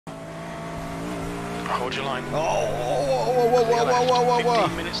Hold your line. Whoa.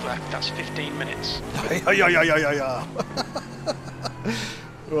 15 minutes left. That's 15 minutes. Yeah.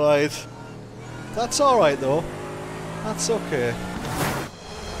 Right. That's alright though. That's okay.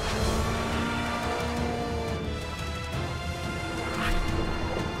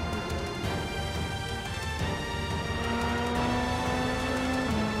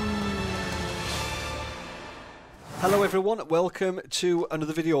 Hello everyone, welcome to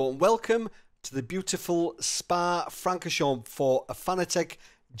another video and welcome to the beautiful Spa-Francorchamps for a FANATEC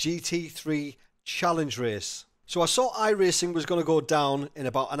GT3 challenge race. So I saw iRacing was going to go down in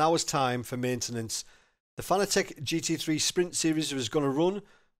about an hour's time for maintenance. The FANATEC GT3 Sprint Series was going to run,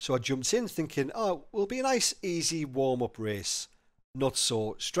 so I jumped in thinking, oh, it will be a nice easy warm-up race. Not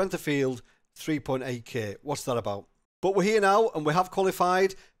so. Strength of field, 3.8k. What's that about? But we're here now and we have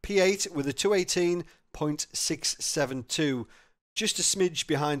qualified P8 with a 218.672. Just a smidge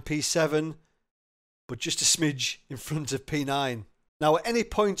behind P7, but just a smidge in front of P9. Now at any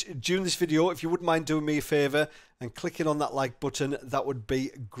point during this video, if you wouldn't mind doing me a favour and clicking on that like button, that would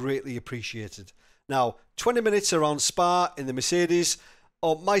be greatly appreciated. Now 20 minutes around Spa in the Mercedes.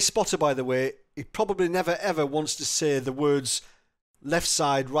 Oh, my spotter, by the way, he probably never ever wants to say the words left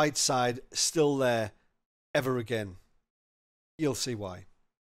side, right side, still there ever again. You'll see why.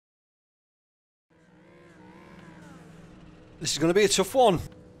 This is going to be a tough one.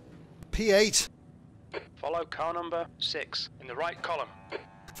 P8. Follow car number 6 in the right column.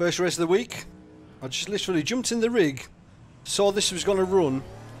 First race of the week. I just literally jumped in the rig, saw this was going to run,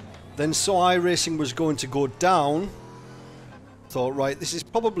 then saw iRacing was going to go down. Thought, right, this is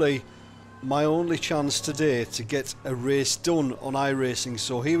probably my only chance today to get a race done on iRacing.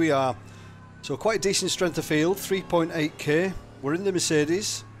 So here we are. So quite a decent strength of field, 3.8k. We're in the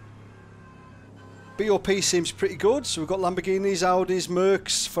Mercedes. BOP seems pretty good. So we've got Lamborghinis, Audis,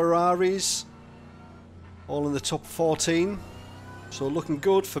 Mercs, Ferraris, all in the top 14. So looking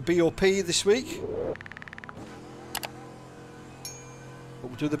good for BOP this week. But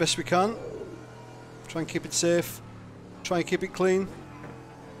we'll do the best we can. Try and keep it safe. Try and keep it clean.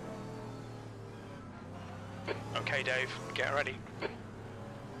 Okay, Dave, get ready.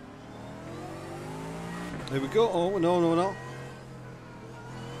 There we go. Oh, no.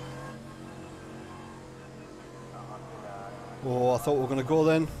 Oh, I thought we were going to go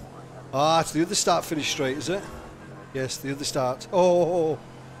then. Ah, it's the other start finish straight, is it? Yes, the other start. Oh,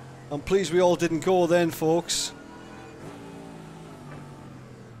 I'm pleased we all didn't go then, folks.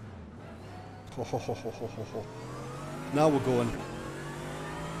 Now we're going.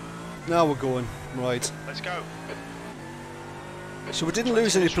 Right. Let's go. So we didn't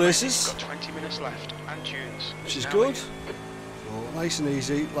lose any places. Got 20 minutes left and tunes. Which is good. So nice and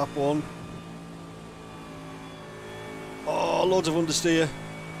easy. Lap 1. Oh, loads of understeer.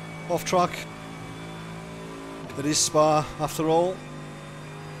 Off track. It is Spa after all.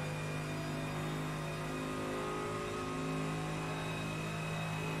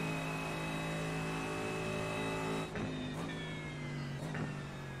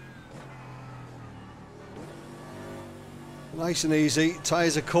 Nice and easy.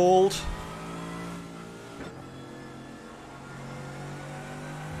 Tyres are cold.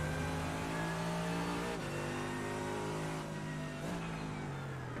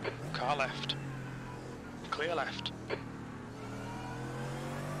 Car left. Clear left.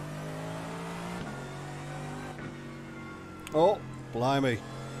 Oh, blimey.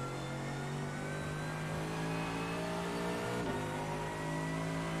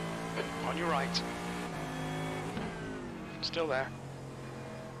 On your right. Still there.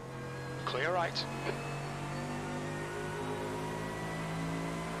 Clear right.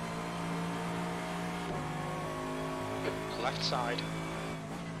 Left side.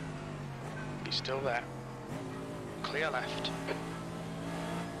 He's still there. Clear left.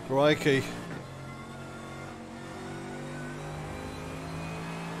 Crikey.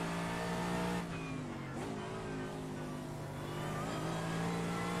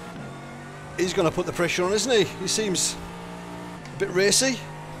 He's going to put the pressure on, isn't he? He seems a bit racy.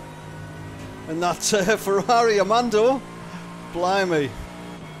 And that Ferrari Amando, blimey.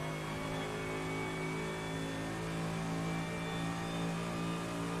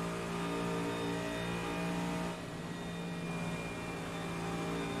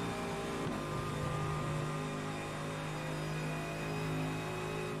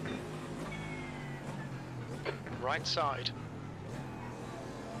 Right side.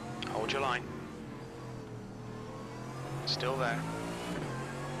 Hold your line. Still there.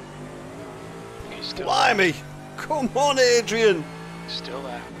 He's still Blimey! there. Come on, Adrian! Still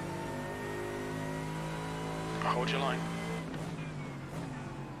there. Hold your line.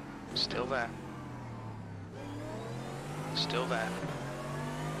 Still there. Still there.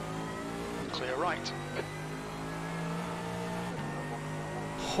 Clear right.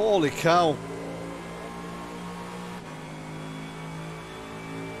 Holy cow.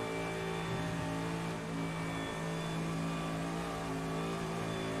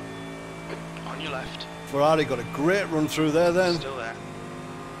 On your left. Ferrari got a great run through there then. Still there.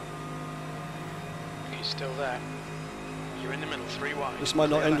 He's still there. You're in the middle, 3 wide. This might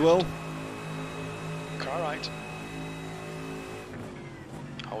not Clear end left. well. Car right.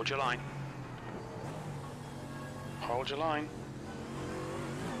 Hold your line. Hold your line.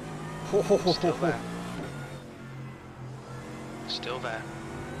 Still there. Still there.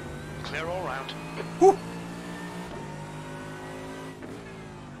 Clear all round. Woo.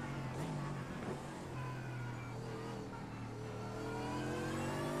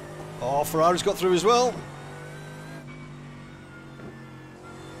 Oh, Ferrari's got through as well.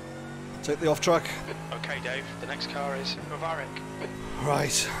 Take the off track. Okay, Dave. The next car is FANATEC.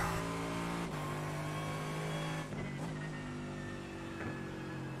 Right.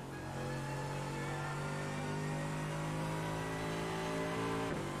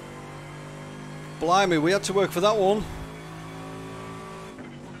 Blimey, we had to work for that one.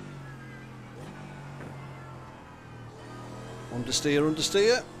 Understeer,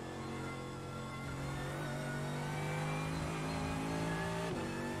 understeer.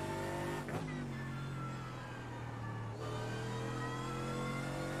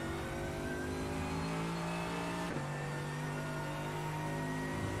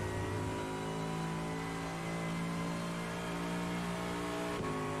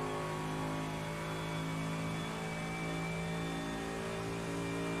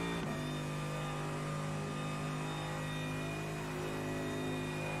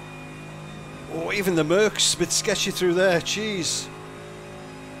 Oh, even the Merc's a bit sketchy through there, jeez.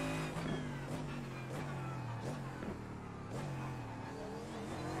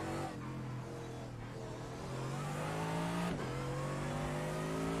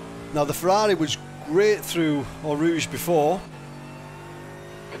 Now the Ferrari was great through Eau Rouge before.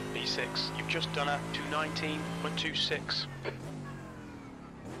 B6, you've just done a 219.26.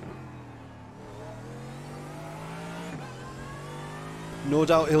 No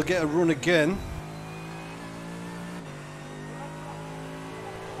doubt he'll get a run again.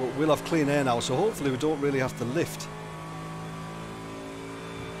 But we'll have clean air now, so hopefully we don't really have to lift.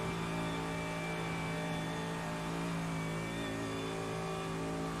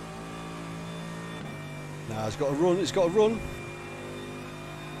 Nah, he's got to run, he's got to run.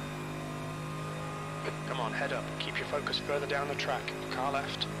 Come on, head up. Keep your focus further down the track. Car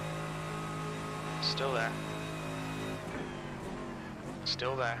left. Still there.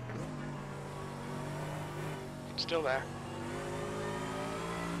 Still there. Still there.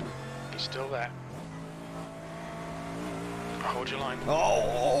 He's still there. Hold your line.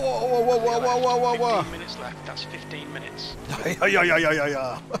 Oh, whoa. 15 minutes left. That's 15 minutes.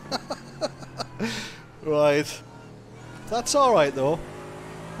 Yeah. Right. That's alright though.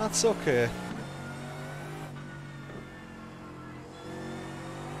 That's okay.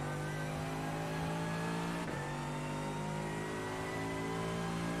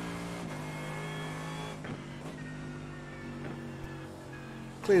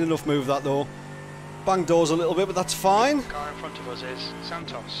 Clean enough move that though. Bang doors a little bit, but that's fine. The car in front of us is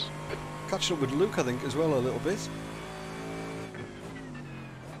Santos. Catching up with Luke, I think, as well a little bit.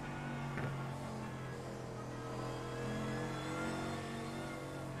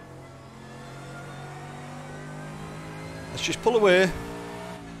 Let's just pull away.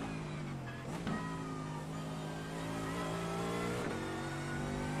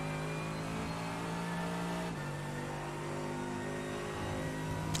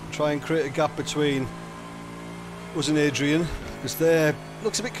 Try and create a gap between us and Adrian, because there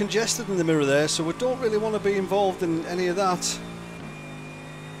looks a bit congested in the mirror there, so we don't really want to be involved in any of that.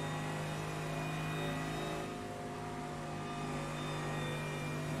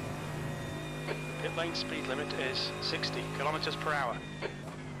 Pit lane speed limit is 60 kilometers per hour.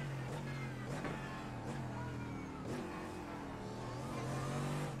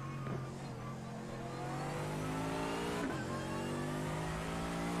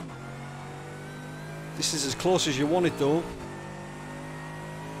 This is as close as you want it though.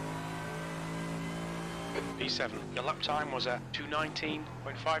 B7, your lap time was a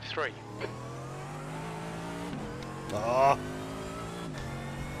 219.53. Ah.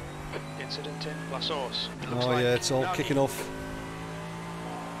 Incident in La Source. Oh yeah, it's all kicking off.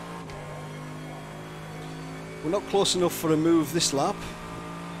 We're not close enough for a move this lap,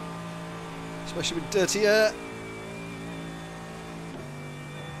 especially with dirty air.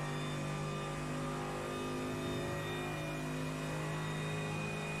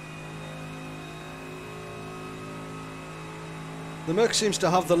 The Merc seems to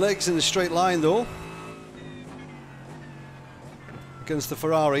have the legs in a straight line though. Against the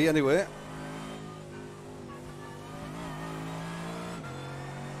Ferrari anyway.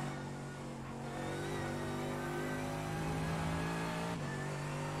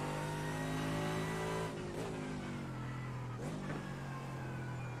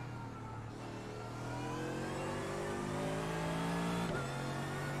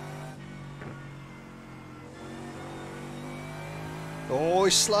 Oh,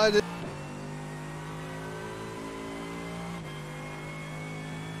 he's sliding.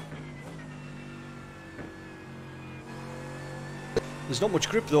 There's not much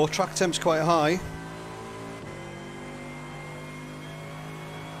grip though, track temp's quite high.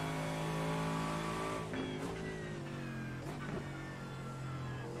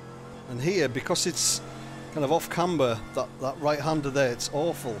 And here, because it's kind of off camber, that right hander there, it's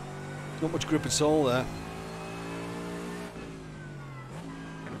awful. Not much grip at all there.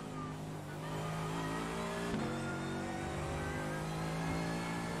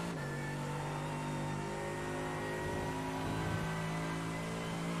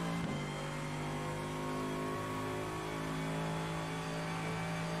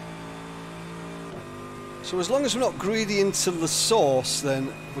 So as long as we're not greedy into the sauce,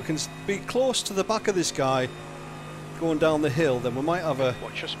 then we can be close to the back of this guy going down the hill, then we might have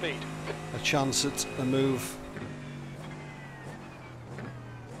watch your speed. A chance at a move.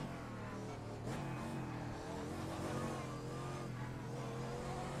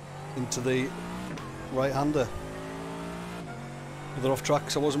 Into the right-hander. Other off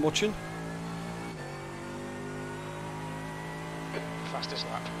tracks I wasn't watching. Fastest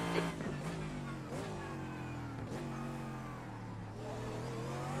lap.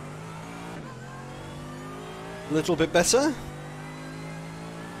 A little bit better.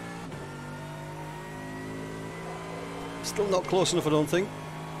 Still not close enough, I don't think.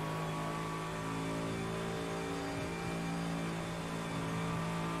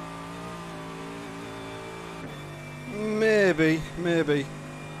 Maybe.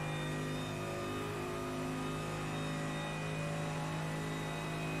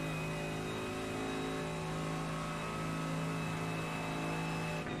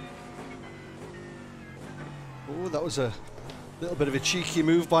 Oh, that was a little bit of a cheeky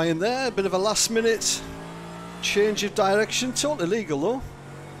move by him there. A bit of a last minute change of direction. Totally legal though.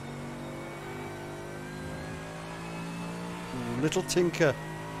 Little tinker.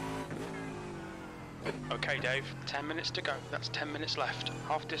 Okay, Dave. 10 minutes to go. That's 10 minutes left.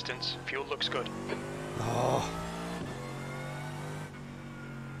 Half distance. Fuel looks good. Oh.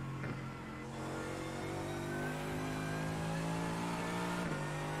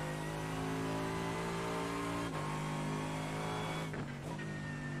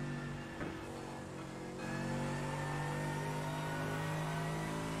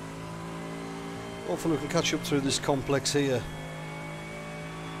 Hopefully we can catch up through this complex here.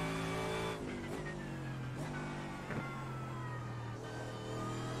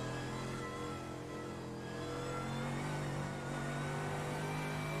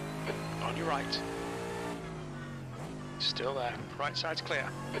 On your right. Still there. Right side's clear.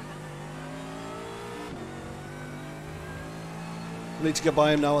 Need to get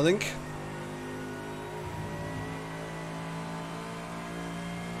by him now, I think.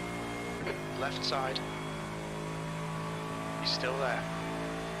 Left side. He's still there.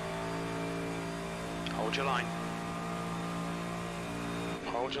 Hold your line.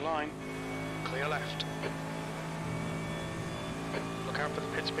 Hold your line. Clear left. Look out for the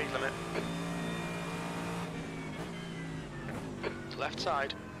pit speed limit. Left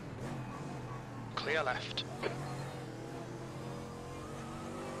side. Clear left.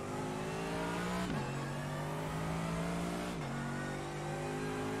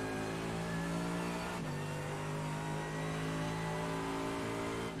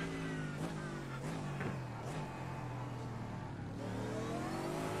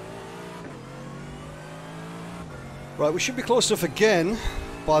 Right, we should be close enough again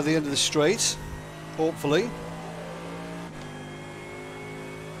by the end of the straight, hopefully.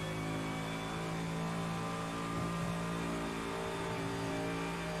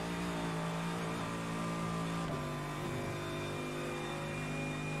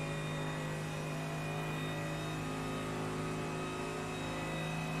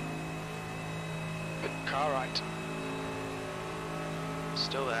 Car right.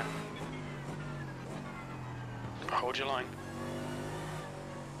 Still there. Hold your line.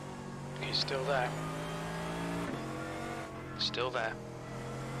 He's still there. Still there.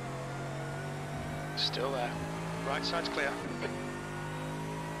 Still there. Right side's clear.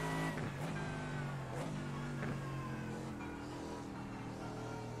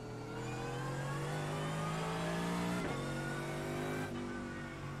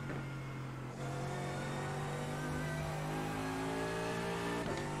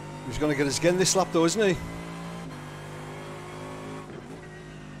 He's going to get us again this lap though, isn't he?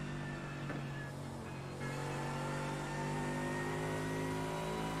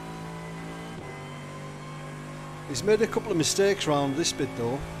 He's made a couple of mistakes around this bit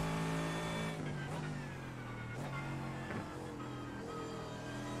though.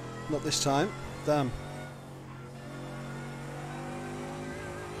 Not this time. Damn.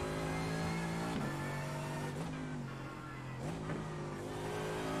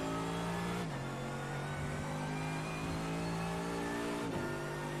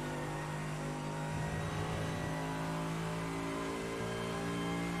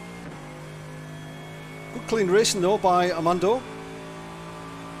 Good clean racing though by Armando.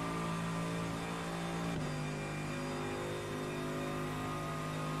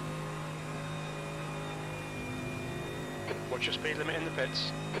 Watch your speed limit in the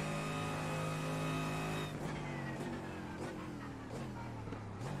pits.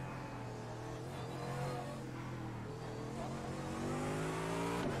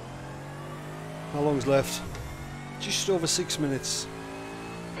 How long's left? Just over 6 minutes.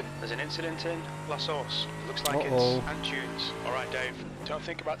 There's an incident in La Source. Looks like it's Antunes. Alright Dave, don't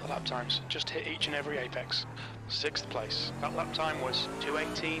think about the lap times. Just hit each and every apex. 6th place. That lap time was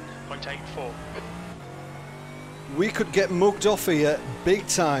 2:18.84. We could get mugged off here big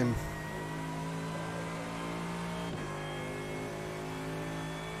time.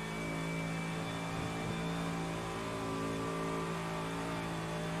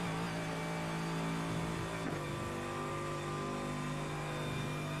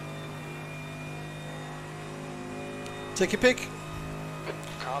 Take your pick.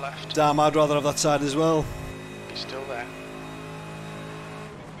 Car left. Damn, I'd rather have that side as well. He's still there.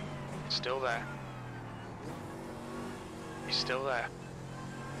 Still there. He's still there.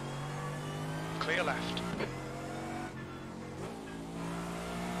 Clear left.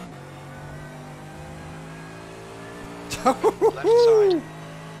 Left side.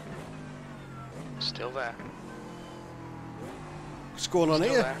 Still there. What's going on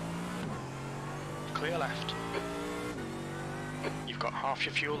Still here? there. Clear left. You've got half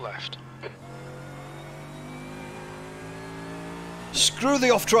your fuel left. Screw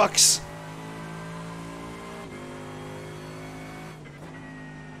the off tracks.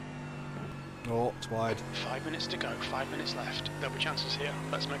 Oh, it's wide. 5 minutes to go, 5 minutes left. There'll be chances here.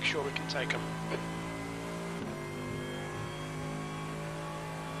 Let's make sure we can take them.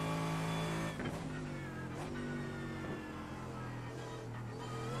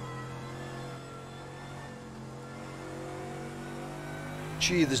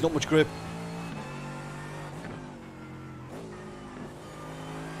 Gee, there's not much grip.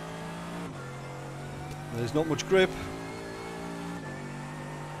 There's not much grip.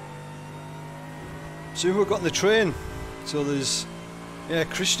 See who we've got in the train. So there's, yeah,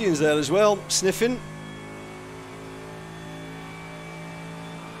 Christian's there as well, sniffing.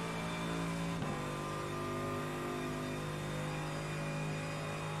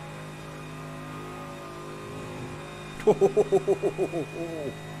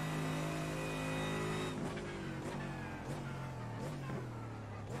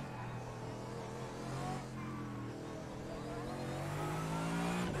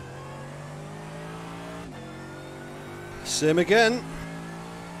 Same again.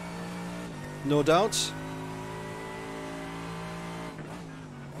 No doubt.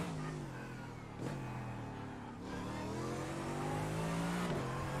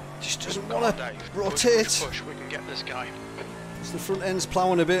 Just doesn't want to rotate. Push, we can get this guy. As the front end's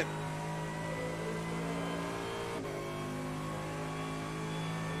ploughing a bit.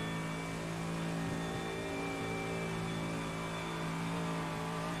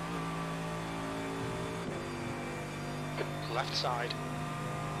 Left side.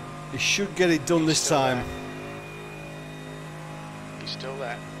 He should get it done this time. There. He's still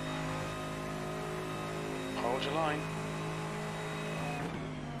there. Hold your line.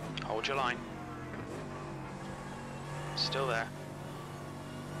 Hold your line. Still there.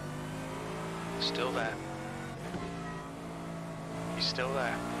 Still there. He's still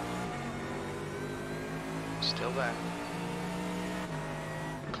there. Still there.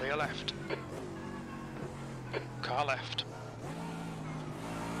 Clear left. Car left.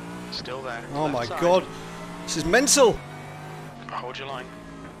 Still there. Oh Left my side. god. This is mental. Hold your line.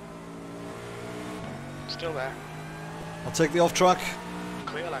 Still there. I'll take the off track.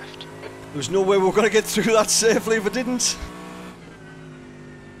 Clear left. There's no way we're going to get through that safely if I didn't.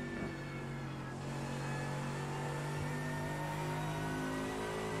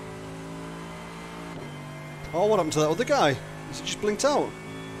 Oh, what happened to that other guy? Has he just blinked out?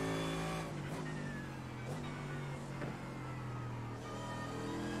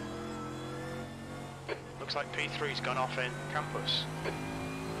 Looks like P3's gone off in campus.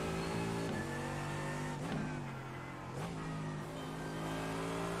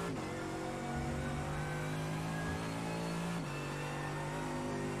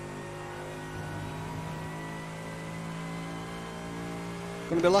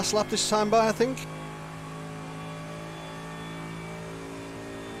 Going to be last lap this time by, I think.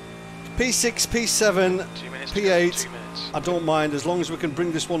 P6, P7, P8. I don't mind as long as we can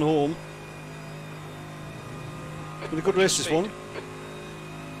bring this one home. It's been a good race, this one.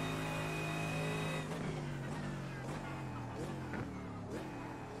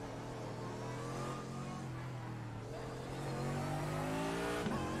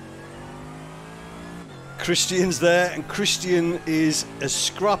 Christian's there, and Christian is as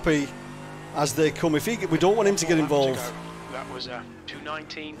scrappy as they come. If we don't want him to get involved. That was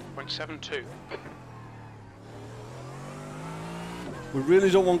 219.72. We really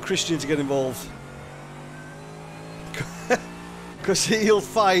don't want Christian to get involved. Because he'll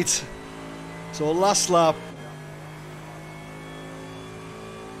fight. So last lap.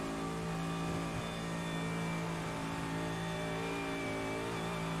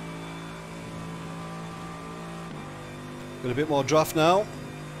 Got a bit more draft now.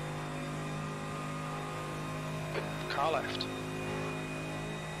 Car left.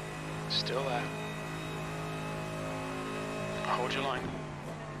 Still there. Hold your line.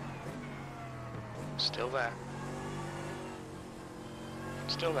 Still there.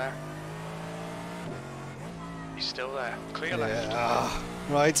 Still there. He's still there. Clear left.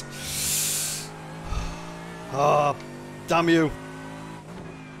 Right. Ah, damn you.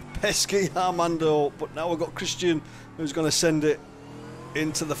 Pesky Armando. But now we've got Christian who's going to send it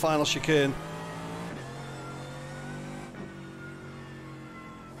into the final chicane.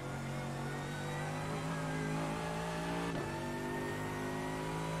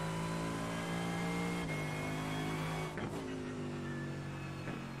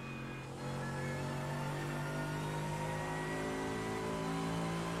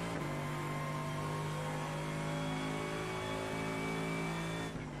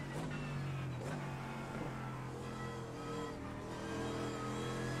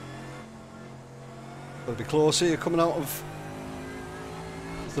 Got to be close here, coming out of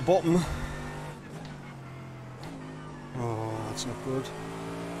the bottom. Oh, that's not good.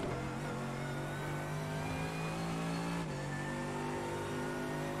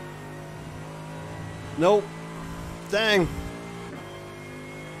 Nope. Dang.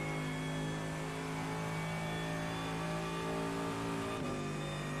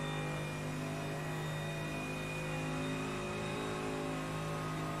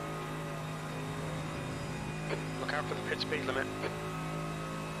 Look out for the pit speed limit.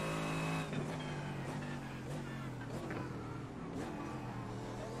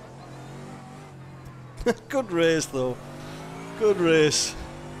 Good race though. Good race.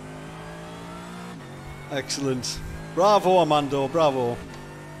 Excellent. Bravo, Armando, bravo.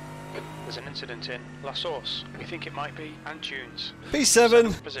 There's an incident in La Source. We think it might be Antunes. P7.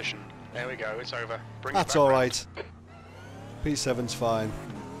 7th position. There we go, it's over. Bring That's it back alright. P7's fine.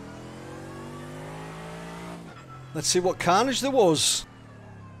 Let's see what carnage there was.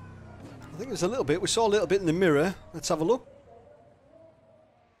 I think there's a little bit. We saw a little bit in the mirror. Let's have a look.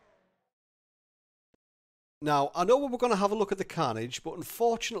 Now, I know we were going to have a look at the carnage, but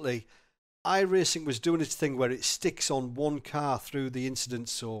unfortunately, iRacing was doing its thing where it sticks on one car through the incident,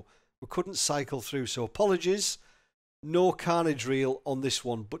 so we couldn't cycle through. So apologies, no carnage reel on this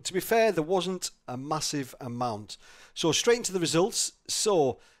one. But to be fair, there wasn't a massive amount. So straight into the results.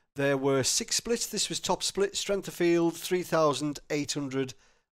 So there were 6 splits. This was top split. Strength of field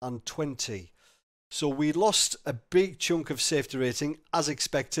 3,820. So we lost a big chunk of safety rating as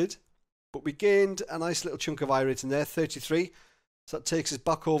expected, but we gained a nice little chunk of I rating there, 33. So that takes us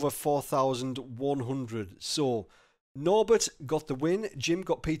back over 4,100. So Norbert got the win, Jim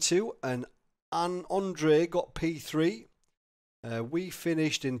got P2, and Andre got P3. We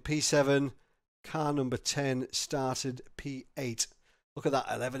finished in P7. Car number 10 started P8. Look at that,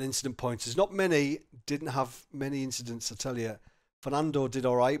 11 incident points. There's not many, didn't have many incidents, I tell you. Fernando did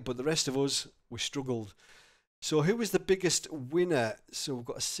all right, but the rest of us, we struggled. So who was the biggest winner? So we've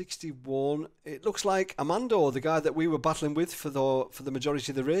got a 61. It looks like Armando, the guy that we were battling with for the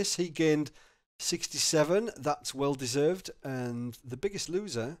majority of the race, he gained 67. That's well deserved. And the biggest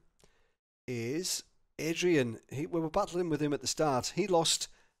loser is Adrian. We were battling with him at the start. He lost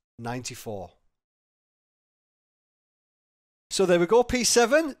 94. So there we go,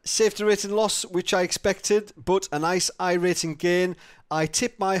 P7, safety rating loss, which I expected, but a nice I rating gain. I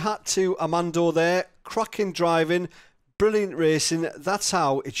tip my hat to Armando there, cracking driving, brilliant racing. That's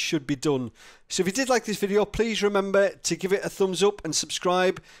how it should be done. So if you did like this video, please remember to give it a thumbs up and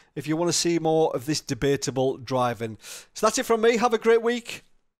subscribe if you want to see more of this debatable driving. So that's it from me. Have a great week.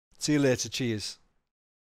 See you later. Cheers.